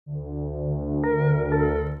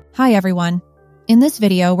Hi everyone. In this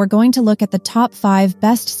video, we're going to look at the top 5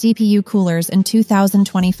 best CPU coolers in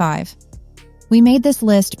 2025. We made this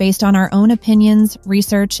list based on our own opinions,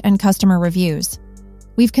 research, and customer reviews.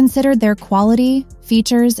 We've considered their quality,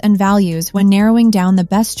 features, and values when narrowing down the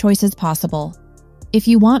best choices possible. If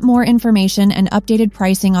you want more information and updated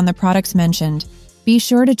pricing on the products mentioned, be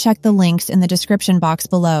sure to check the links in the description box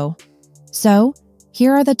below. So,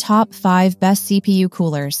 here are the top 5 best CPU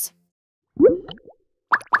coolers.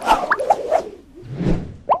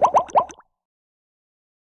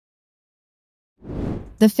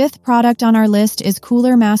 The 5th product on our list is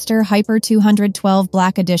Cooler Master Hyper 212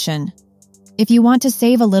 Black Edition. If you want to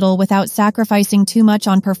save a little without sacrificing too much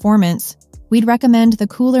on performance, we'd recommend the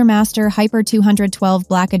Cooler Master Hyper 212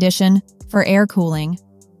 Black Edition for air cooling.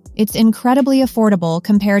 It's incredibly affordable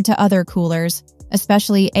compared to other coolers,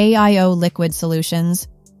 especially AIO liquid solutions.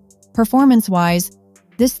 Performance-wise,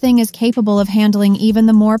 this thing is capable of handling even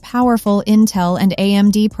the more powerful Intel and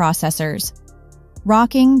AMD processors.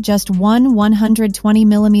 Rocking just one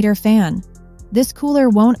 120mm fan. This cooler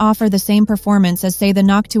won't offer the same performance as, say, the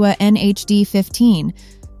Noctua NH-D15,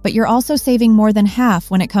 but you're also saving more than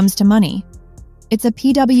half when it comes to money. It's a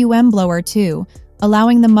PWM blower too,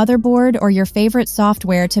 allowing the motherboard or your favorite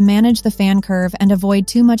software to manage the fan curve and avoid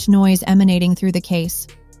too much noise emanating through the case.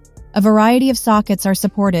 A variety of sockets are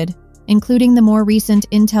supported, including the more recent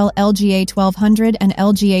Intel LGA 1200 and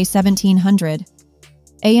LGA 1700.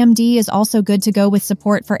 AMD is also good to go with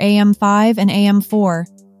support for AM5 and AM4.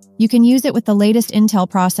 You can use it with the latest Intel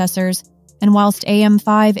processors, and whilst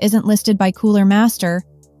AM5 isn't listed by Cooler Master,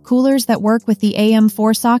 coolers that work with the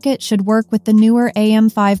AM4 socket should work with the newer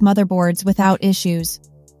AM5 motherboards without issues.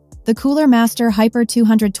 The Cooler Master Hyper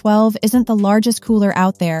 212 isn't the largest cooler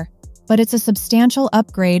out there, but it's a substantial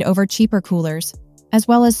upgrade over cheaper coolers, as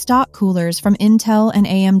well as stock coolers from Intel and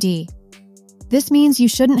AMD. This means you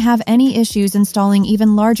shouldn't have any issues installing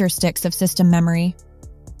even larger sticks of system memory.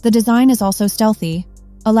 The design is also stealthy,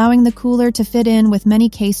 allowing the cooler to fit in with many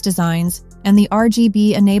case designs, and the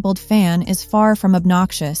RGB-enabled fan is far from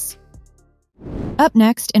obnoxious. Up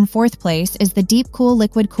next, in 4th place, is the DeepCool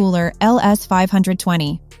Liquid Cooler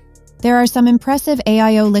LS520. There are some impressive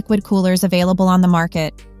AIO liquid coolers available on the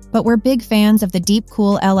market, but we're big fans of the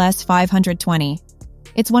DeepCool LS520.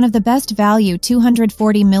 It's one of the best value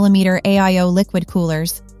 240mm AIO liquid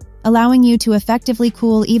coolers, allowing you to effectively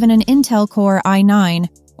cool even an Intel Core i9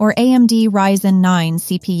 or AMD Ryzen 9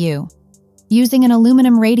 CPU. Using an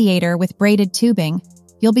aluminum radiator with braided tubing,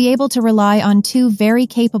 you'll be able to rely on 2 very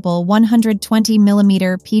capable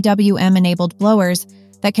 120mm PWM-enabled blowers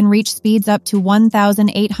that can reach speeds up to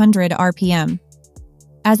 1,800 RPM.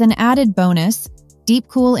 As an added bonus,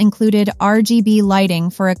 DeepCool included RGB lighting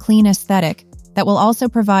for a clean aesthetic that will also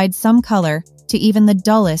provide some color to even the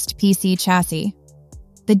dullest PC chassis.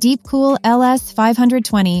 The DeepCool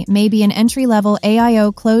LS520 may be an entry-level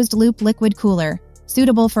AIO closed-loop liquid cooler,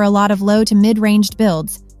 suitable for a lot of low to mid-ranged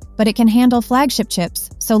builds, but it can handle flagship chips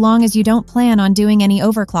so long as you don't plan on doing any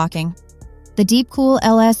overclocking. The DeepCool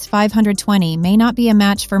LS520 may not be a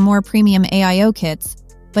match for more premium AIO kits,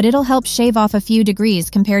 but it'll help shave off a few degrees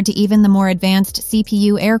compared to even the more advanced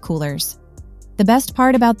CPU air coolers. The best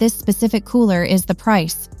part about this specific cooler is the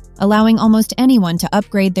price, allowing almost anyone to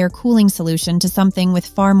upgrade their cooling solution to something with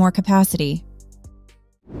far more capacity.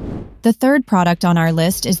 The 3rd product on our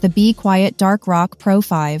list is the Be Quiet Dark Rock Pro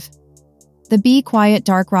 5. The Be Quiet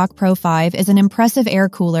Dark Rock Pro 5 is an impressive air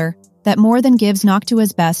cooler that more than gives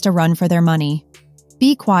Noctua's best a run for their money.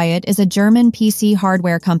 Be Quiet is a German PC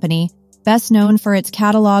hardware company, best known for its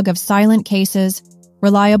catalog of silent cases,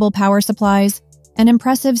 reliable power supplies, and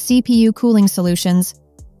impressive CPU cooling solutions,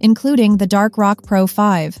 including the Dark Rock Pro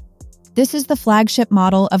 5. This is the flagship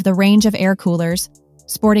model of the range of air coolers,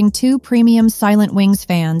 sporting 2 premium Silent Wings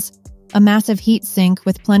fans, a massive heat sink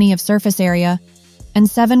with plenty of surface area, and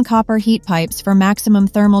 7 copper heat pipes for maximum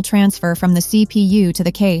thermal transfer from the CPU to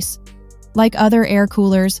the case. Like other air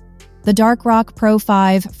coolers, the Dark Rock Pro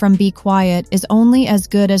 5 from Be Quiet is only as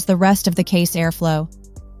good as the rest of the case airflow.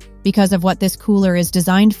 Because of what this cooler is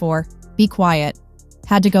designed for, Be Quiet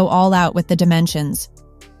had to go all out with the dimensions.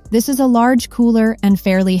 This is a large cooler and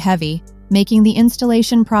fairly heavy, making the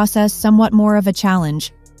installation process somewhat more of a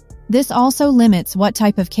challenge. This also limits what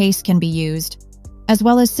type of case can be used, as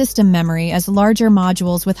well as system memory, as larger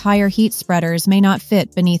modules with higher heat spreaders may not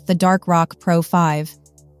fit beneath the Dark Rock Pro 5.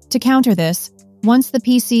 To counter this, once the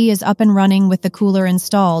PC is up and running with the cooler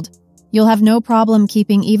installed, you'll have no problem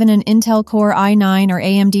keeping even an Intel Core i9 or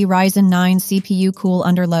AMD Ryzen 9 CPU cool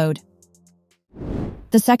under load.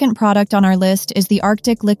 The 2nd product on our list is the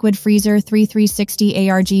Arctic Liquid Freezer 3360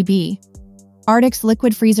 A-RGB. Arctic's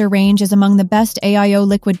liquid freezer range is among the best AIO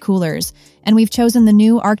liquid coolers, and we've chosen the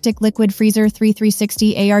new Arctic Liquid Freezer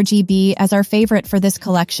 3360 A-RGB as our favorite for this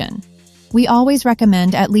collection. We always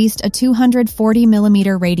recommend at least a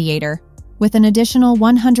 240mm radiator, with an additional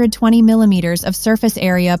 120mm of surface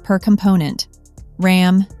area per component,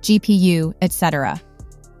 RAM, GPU, etc.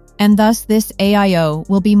 And thus this AIO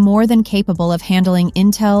will be more than capable of handling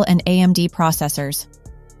Intel and AMD processors.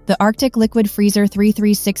 The Arctic Liquid Freezer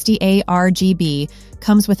 3360 A-RGB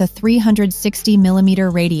comes with a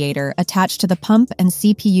 360mm radiator attached to the pump and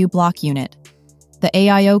CPU block unit. The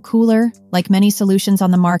AIO cooler, like many solutions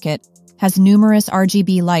on the market, has numerous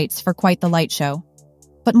RGB lights for quite the light show.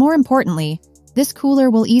 But more importantly, this cooler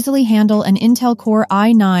will easily handle an Intel Core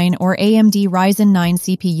i9 or AMD Ryzen 9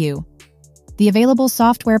 CPU. The available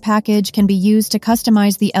software package can be used to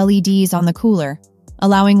customize the LEDs on the cooler,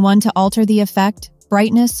 allowing one to alter the effect,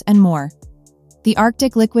 brightness, and more. The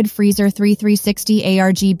Arctic Liquid Freezer 3360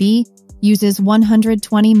 A-RGB uses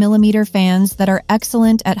 120mm fans that are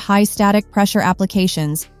excellent at high static pressure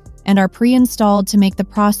applications and are pre-installed to make the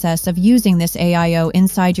process of using this AIO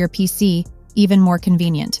inside your PC even more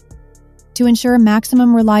convenient. To ensure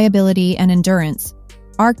maximum reliability and endurance,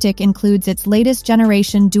 Arctic includes its latest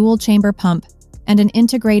generation dual-chamber pump and an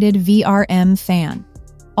integrated VRM fan.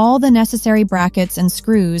 All the necessary brackets and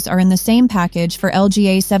screws are in the same package for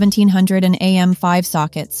LGA 1700 and AM5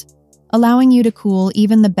 sockets, allowing you to cool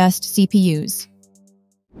even the best CPUs.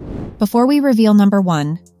 Before we reveal number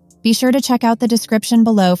 1, be sure to check out the description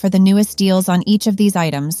below for the newest deals on each of these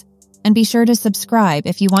items, and be sure to subscribe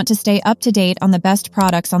if you want to stay up to date on the best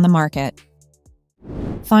products on the market.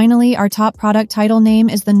 Finally, our top product title name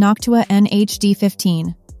is the Noctua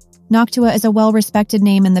NH-D15. Noctua is a well-respected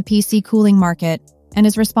name in the PC cooling market, and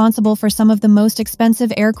is responsible for some of the most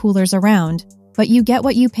expensive air coolers around, but you get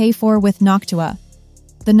what you pay for with Noctua.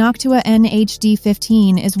 The Noctua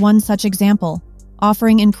NH-D15 is one such example,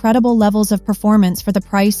 offering incredible levels of performance for the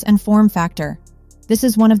price and form factor. This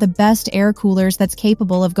is one of the best air coolers that's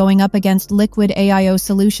capable of going up against liquid AIO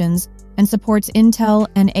solutions and supports Intel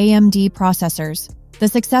and AMD processors. The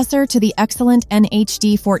successor to the excellent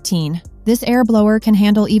NH-D14, this air blower can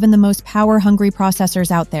handle even the most power-hungry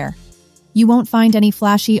processors out there. You won't find any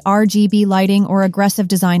flashy RGB lighting or aggressive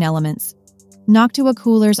design elements. Noctua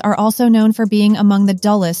coolers are also known for being among the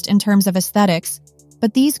dullest in terms of aesthetics,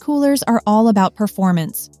 but these coolers are all about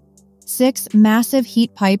performance. 6 massive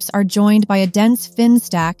heat pipes are joined by a dense fin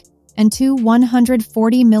stack and 2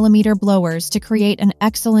 140mm blowers to create an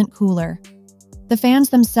excellent cooler. The fans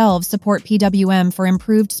themselves support PWM for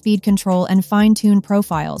improved speed control and fine-tuned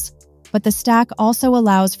profiles, but the stack also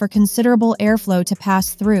allows for considerable airflow to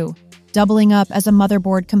pass through, doubling up as a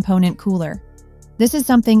motherboard component cooler. This is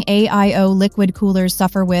something AIO liquid coolers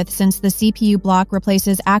suffer with since the CPU block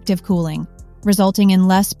replaces active cooling, resulting in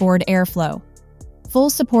less board airflow. Full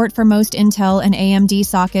support for most Intel and AMD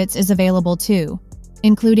sockets is available too,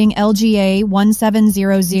 including LGA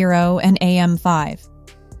 1700 and AM5.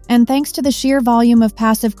 And thanks to the sheer volume of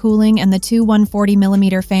passive cooling and the 2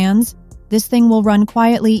 140mm fans, this thing will run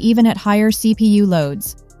quietly even at higher CPU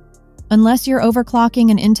loads. Unless you're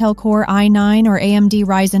overclocking an Intel Core i9 or AMD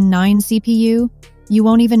Ryzen 9 CPU, you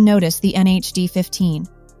won't even notice the NH-D15.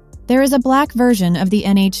 There is a black version of the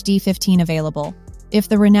NH-D15 available, if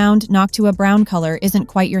the renowned Noctua brown color isn't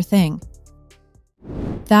quite your thing.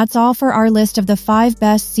 That's all for our list of the 5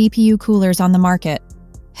 best CPU coolers on the market.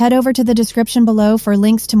 Head over to the description below for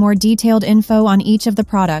links to more detailed info on each of the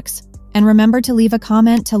products, and remember to leave a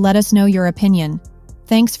comment to let us know your opinion.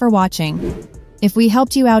 Thanks for watching. If we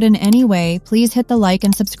helped you out in any way, please hit the like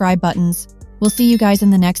and subscribe buttons. We'll see you guys in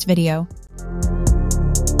the next video.